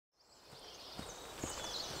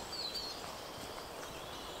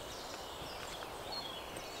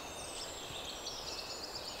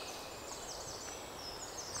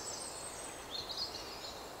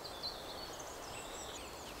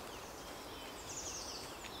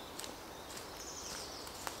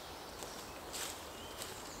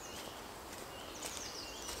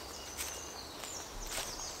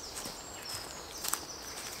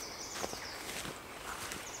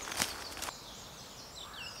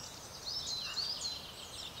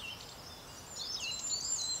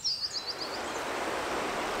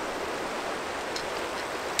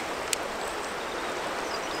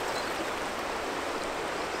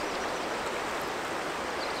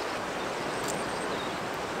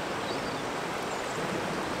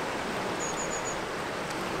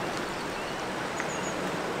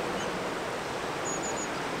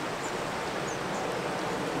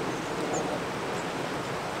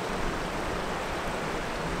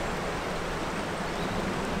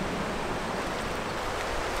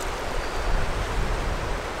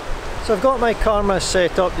So I've got my camera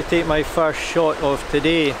set up to take my first shot of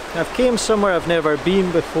today. I've came somewhere I've never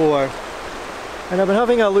been before, and I've been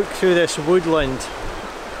having a look through this woodland,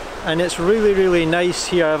 and it's really nice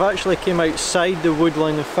here. I've actually came outside the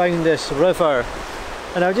woodland and found this river,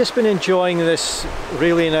 and I've just been enjoying this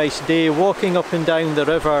really nice day, walking up and down the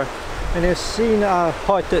river, and I've seen a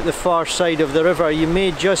hut at the far side of the river. You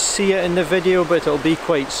may just see it in the video, but it'll be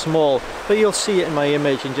quite small, but you'll see it in my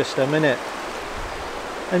image in just a minute.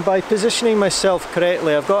 And by positioning myself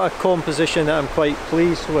correctly, I've got a composition that I'm quite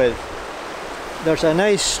pleased with. There's a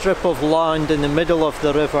nice strip of land in the middle of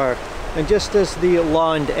the river, and just as the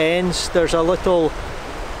land ends, there's a little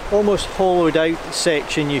almost hollowed out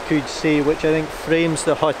section, you could say, which I think frames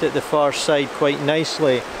the hut at the far side quite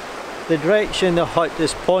nicely. The direction the hut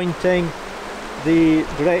is pointing, the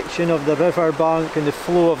direction of the river bank and the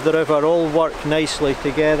flow of the river all work nicely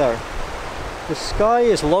together. The sky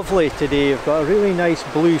is lovely today. We've got a really nice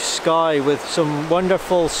blue sky with some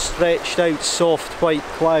wonderful stretched out soft white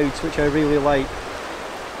clouds, which I really like.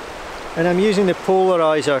 And I'm using the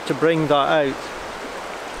polarizer to bring that out.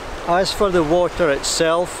 As for the water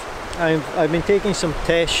itself, I've been taking some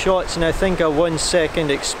test shots, and I think a 1 second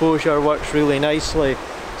exposure works really nicely.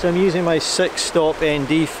 So I'm using my 6-stop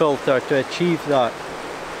ND filter to achieve that.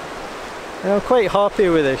 And I'm quite happy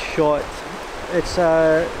with this shot.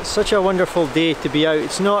 It's such a wonderful day to be out.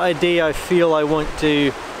 It's not a day I feel I want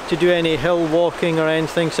to do any hill walking or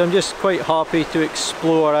anything, so I'm just quite happy to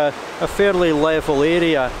explore a fairly level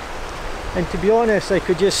area. And to be honest, I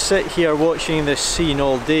could just sit here watching this scene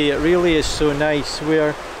all day. It really is so nice.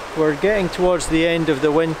 We're getting towards the end of the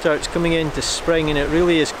winter, it's coming into spring, and it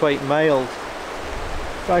really is quite mild.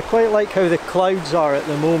 But I quite like how the clouds are at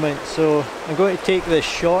the moment, so I'm going to take this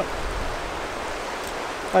shot.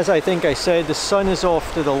 As I think I said, the sun is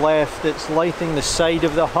off to the left, it's lighting the side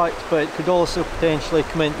of the hut, but it could also potentially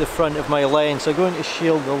come into the front of my lens, so I'm going to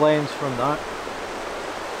shield the lens from that.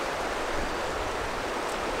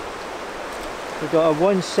 We've got a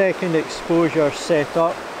 1 second exposure set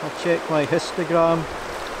up. I'll check my histogram,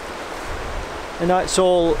 and that's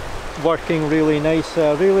all working really nicely.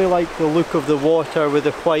 I really like the look of the water with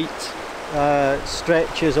the white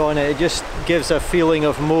stretches on it. It just gives a feeling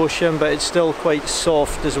of motion, but it's still quite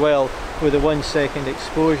soft as well with a 1 second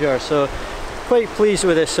exposure. So quite pleased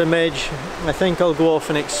with this image. I think I'll go off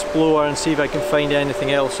and explore and see if I can find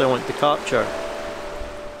anything else I want to capture.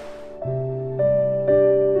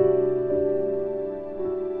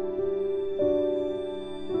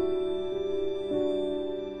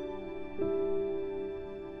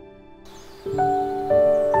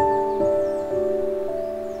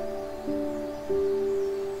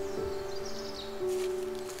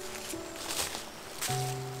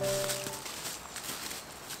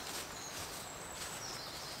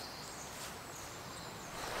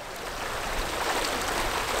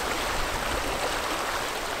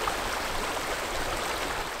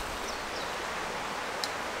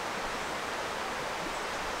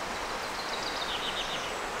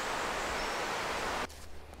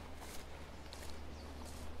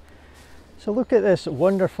 So look at this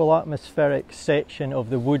wonderful atmospheric section of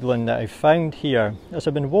the woodland that I've found here. As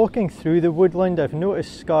I've been walking through the woodland, I've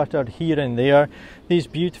noticed scattered here and there these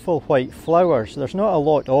beautiful white flowers. There's not a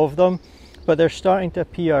lot of them, but they're starting to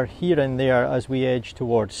appear here and there as we edge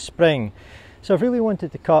towards spring. So I've really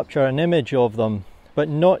wanted to capture an image of them, but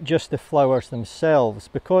not just the flowers themselves.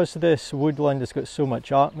 Because this woodland has got so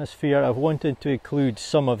much atmosphere, I've wanted to include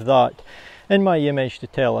some of that in my image to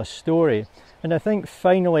tell a story. And I think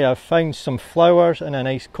finally I've found some flowers and a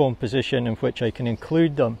nice composition in which I can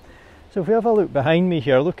include them. So if we have a look behind me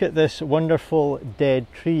here, look at this wonderful dead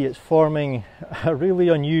tree. It's forming a really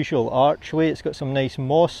unusual archway. It's got some nice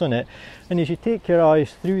moss on it. And as you take your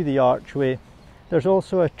eyes through the archway, there's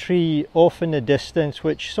also a tree off in the distance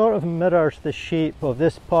which sort of mirrors the shape of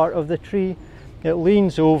this part of the tree. It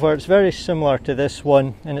leans over, it's very similar to this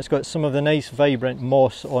one, and it's got some of the nice vibrant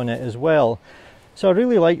moss on it as well. So I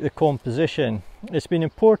really like the composition. It's been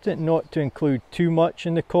important not to include too much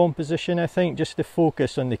in the composition, I think, just to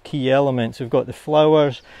focus on the key elements. We've got the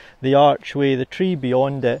flowers, the archway, the tree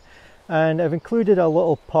beyond it, and I've included a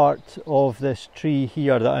little part of this tree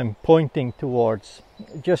here that I'm pointing towards,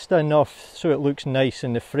 just enough so it looks nice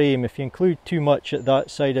in the frame. If you include too much at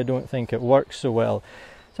that side, I don't think it works so well.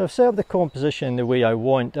 So I've set up the composition the way I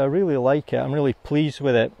want. I really like it. I'm really pleased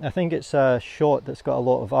with it. I think it's a shot that's got a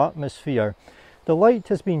lot of atmosphere. The light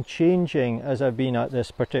has been changing as I've been at this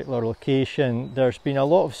particular location. There's been a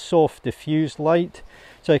lot of soft diffused light,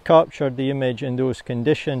 so I captured the image in those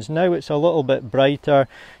conditions. Now it's a little bit brighter.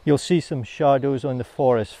 You'll see some shadows on the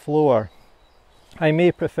forest floor. I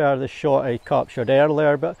may prefer the shot I captured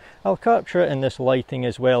earlier, but I'll capture it in this lighting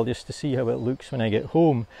as well just to see how it looks when I get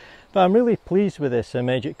home. But I'm really pleased with this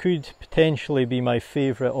image. It could potentially be my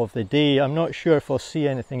favourite of the day. I'm not sure if I'll see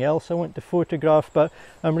anything else I want to photograph, but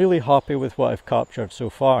I'm really happy with what I've captured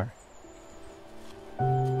so far.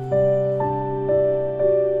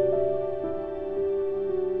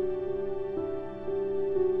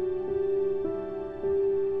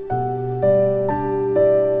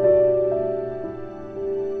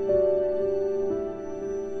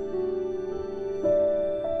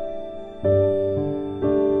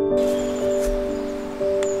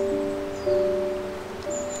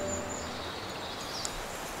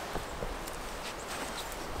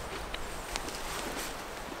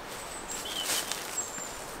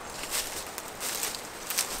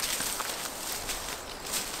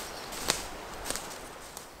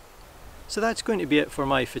 So that's going to be it for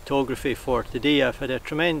my photography for today. I've had a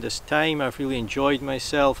tremendous time, I've really enjoyed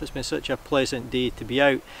myself, it's been such a pleasant day to be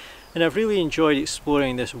out, and I've really enjoyed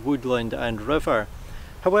exploring this woodland and river.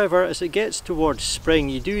 However, as it gets towards spring,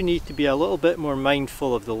 you do need to be a little bit more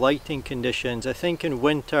mindful of the lighting conditions. I think in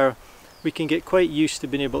winter we can get quite used to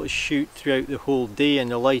being able to shoot throughout the whole day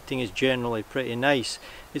and the lighting is generally pretty nice.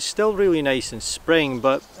 It's still really nice in spring,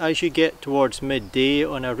 but as you get towards midday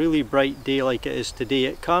on a really bright day like it is today,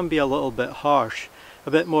 it can be a little bit harsh,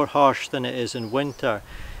 a bit more harsh than it is in winter.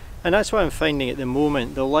 And that's what I'm finding at the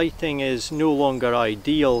moment. The lighting is no longer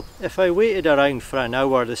ideal. If I waited around for an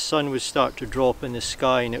hour, the sun would start to drop in the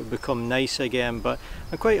sky and it would become nice again, but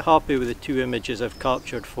I'm quite happy with the two images I've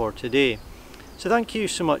captured for today. So thank you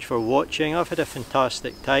so much for watching. I've had a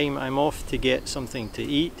fantastic time. I'm off to get something to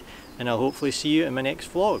eat and I'll hopefully see you in my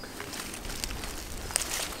next vlog.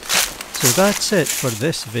 So that's it for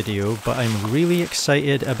this video, but I'm really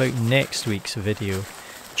excited about next week's video.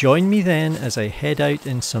 Join me then as I head out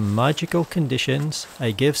in some magical conditions, I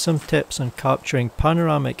give some tips on capturing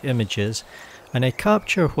panoramic images, and I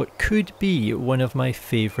capture what could be one of my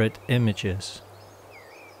favourite images.